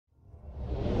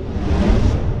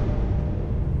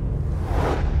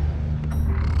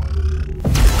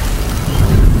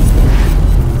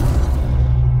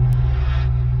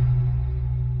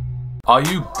Are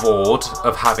you bored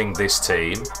of having this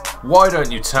team? Why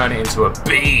don't you turn it into a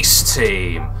beast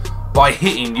team by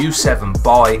hitting U7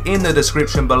 buy in the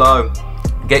description below?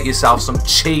 Get yourself some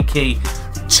cheap,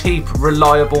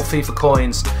 reliable FIFA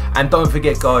coins, and don't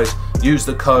forget guys, use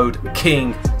the code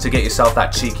KING to get yourself that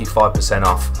cheeky 5%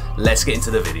 off. Let's get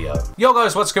into the video. Yo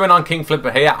guys, what's going on?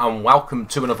 Kingflipper here, and welcome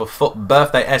to another FUT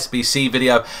Birthday SBC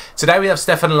video. Today we have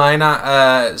Stefan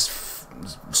Lainer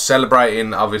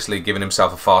celebrating, obviously giving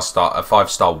himself a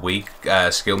 5-star week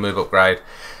skill move upgrade.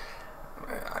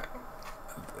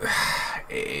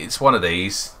 It's one of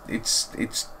these.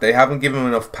 They haven't given him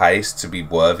enough pace to be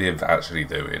worthy of actually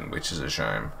doing, which is a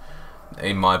shame.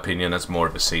 In my opinion, that's more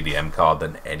of a CDM card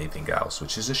than anything else,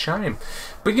 which is a shame.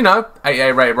 But you know,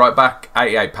 88 rated right back,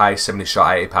 88 pace, 70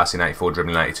 shot, 80 passing, 84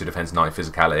 dribbling, 82 defense, 90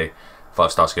 physicality,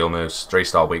 5-star skill moves,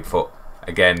 3-star weak foot.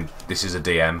 Again, this is a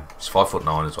DM. It's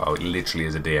 5'9" as well. It literally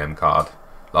is a DM card.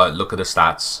 Like, look at the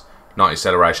stats: 90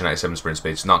 acceleration, 87 sprint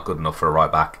speed. It's not good enough for a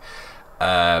right back.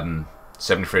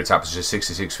 73 attack position,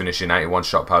 66 finishing, 81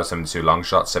 shot power, 72 long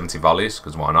shots, 70 volleys,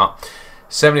 because why not?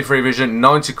 73 vision,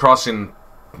 90 crossing.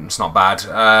 It's not bad.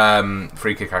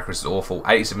 Free kick accuracy is awful.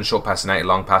 87 short passing, 80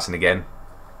 long passing. Again,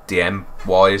 DM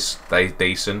wise, they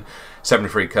decent.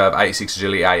 73 curve, 86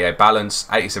 agility, 88 balance,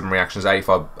 87 reactions,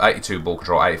 82 ball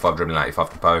control, 85 dribbling, 85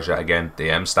 composure. Again,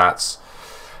 DM stats.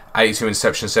 82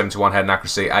 interception, 71 head and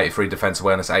accuracy, 83 defense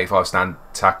awareness, 85 stand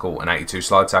tackle, and 82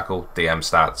 slide tackle. DM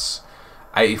stats.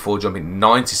 84 jumping,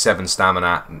 97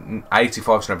 stamina,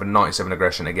 85 strength, and 97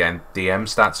 aggression. Again, DM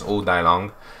stats all day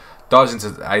long. Dives into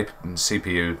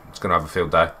CPU. It's going to have a field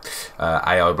day.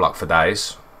 AI block for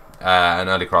days. An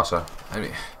early crosser. I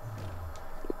mean,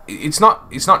 it's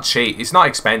not cheap. It's not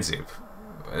expensive.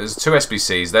 There's 2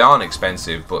 SBCs. They aren't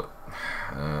expensive, but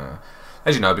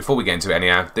as you know, before we get into it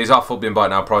anyhow, these are full bin buy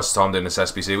now. Price time doing this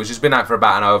SBC, which has been out for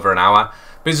about over an hour.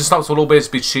 Business stops will always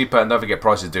be cheaper, and don't forget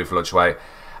prices do fluctuate.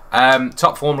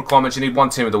 Top form requirements: you need 1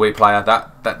 team of the week player.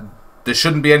 There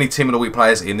shouldn't be any team of the week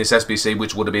players in this SBC,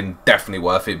 which would have been definitely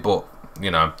worth it, but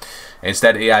you know,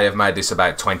 instead EA have made this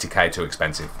about 20k too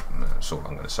expensive. That's all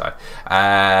I'm going to say.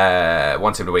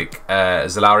 1 team of the week.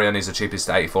 Zalarian is the cheapest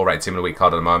 84 rated team of the week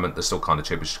card at the moment. They're still kind of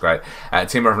cheap, which is great.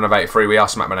 Team revenue of 83. We are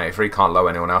Smackman 83. Can't lower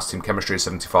anyone else. Team chemistry is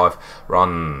 75. We're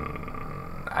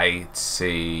on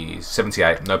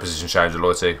 78. No position change of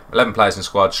loyalty. 11 players in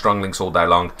squad. Strong links all day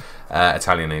long.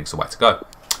 Italian league's the way to go.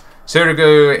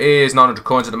 Sirigu is 900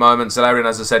 coins at the moment. Zalarian,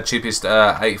 as I said, cheapest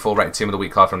 84 rated team of the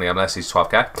week card from the MLS. He's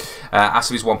 12k.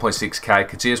 Asav is 1.6k.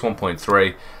 Katia's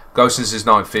 1.3. Gosens is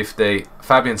 950.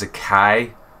 Fabian's a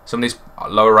K. Some of these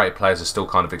lower rated players are still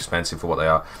kind of expensive for what they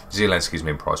are. Zielinski's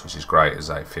min price, which is great, is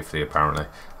 850 apparently.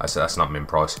 I said that's not min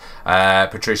price.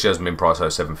 Patricio's min price,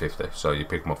 750. So you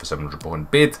pick them up for 700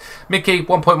 point bid. Mickey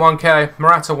 1.1k.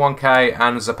 Morata 1k,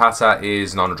 and Zapata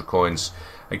is 900 coins.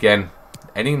 Again,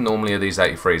 any normally of these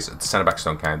 83s, the centre backs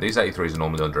don't count. These 83s are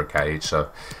normally under a K each, so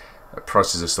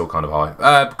prices are still kind of high.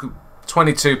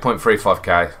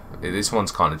 22.35k. This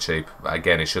one's kind of cheap.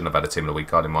 Again, it shouldn't have had a team of the week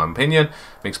card in my opinion.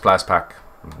 Mixed players pack.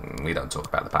 We don't talk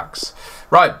about the packs.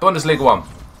 Right, Bundesliga 1.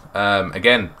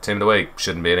 Again, team of the week.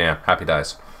 Shouldn't be in here. Happy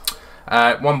days.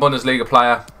 1 Bundesliga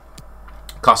player.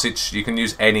 Kostic. You can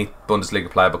use any Bundesliga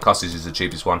player, but Kostic is the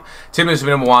cheapest one. Team of the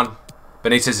number 1.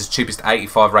 Benitez is the cheapest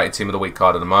 85 rated team of the week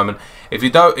card at the moment. If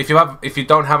you don't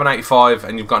have an 85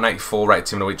 and you've got an 84 rated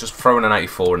team of the week, just throw in an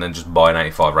 84 and then just buy an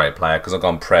 85 rated player, because I've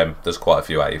gone Prem. There's quite a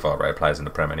few 85 rated players in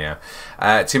the Prem anyhow.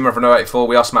 Team revenue 84.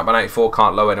 We are Smackman 84.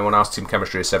 Can't lower anyone else. Team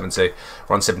chemistry is 70.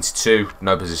 We're on 72.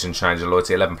 No position change of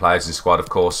loyalty. 11 players in squad, of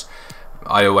course.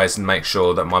 I always make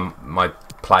sure that my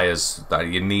players that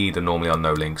you need are normally on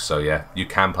no links, so yeah, you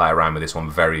can play around with this one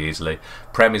very easily.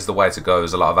 Prem is the way to go.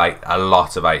 There's a lot of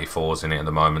 84s in it at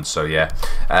the moment, so yeah.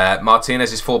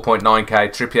 Martinez is 4.9k.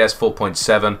 Trippier is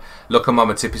 4.7. Look,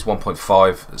 Tip is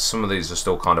 1.5. Some of these are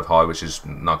still kind of high, which is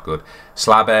not good.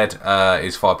 Slabhead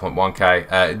is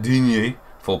 5.1k. Digne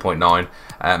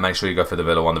 4.9. Make sure you go for the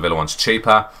Villa one. The Villa one's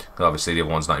cheaper, because obviously the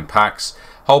other one's not in packs.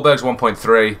 Holberg's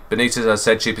 1.3. Benitez, as I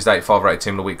said, cheapest 85 rated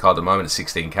team of the week card at the moment at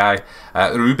 16k.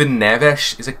 Ruben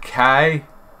Neves is a K.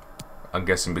 I'm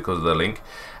guessing because of the link.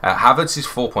 Havertz is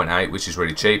 4.8, which is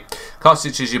really cheap.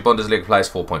 Kostic is your Bundesliga player,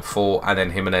 4.4. And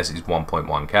then Jimenez is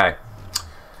 1.1k.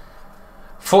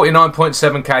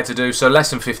 49.7k to do, so less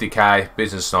than 50k.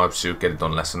 Business snipes should get it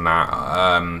done less than that.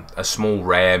 A small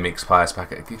rare mixed players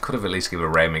pack. You could have at least given a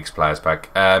rare mixed players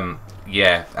pack.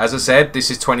 Yeah, as I said, this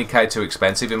is 20k too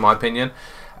expensive in my opinion.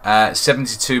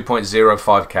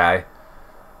 72.05k.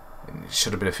 It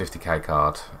should have been a 50k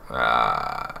card.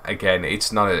 Again,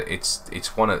 it's not a. It's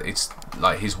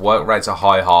like his work rates are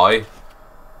high.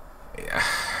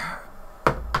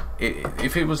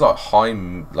 if it was like high,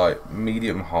 like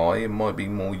medium high, it might be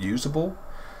more usable.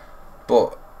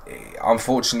 But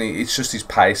unfortunately, it's just his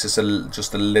pace. It's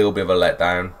just a little bit of a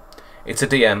letdown. It's a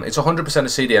DM. It's 100% a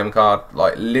CDM card.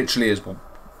 Like literally, is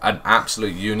an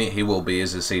absolute unit. He will be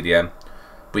as a CDM,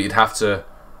 but you'd have to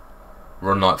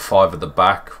run like 5 at the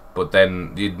back. But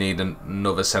then you'd need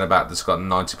another centre back that's got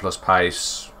 90+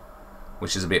 pace,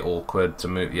 which is a bit awkward to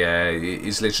move. Yeah,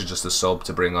 he's literally just a sub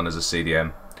to bring on as a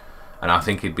CDM. And I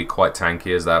think he'd be quite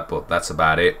tanky as that, but that's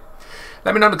about it.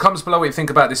 Let me know in the comments below what you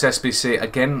think about this SBC.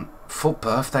 Again, FUT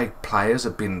Birthday players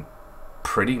have been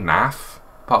pretty naff.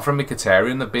 Apart from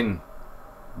Mkhitaryan, they've been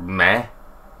meh.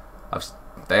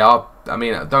 They are, I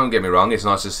mean, don't get me wrong, it's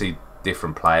nice to see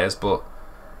different players, but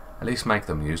at least make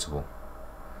them usable.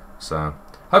 So,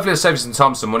 hopefully it'll save you some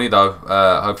time, some money though.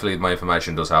 Hopefully my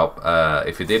information does help.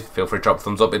 If you did, feel free to drop a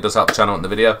thumbs up. It does help the channel and the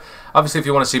video. Obviously, if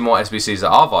you want to see more SBCs that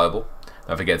are viable,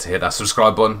 don't forget to hit that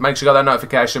subscribe button. Make sure you got that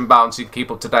notification bell so you can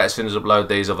keep up to date as soon as I upload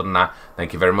these. Other than that,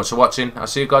 thank you very much for watching. I'll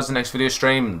see you guys in the next video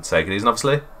stream. Take it easy, and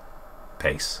obviously,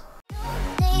 peace.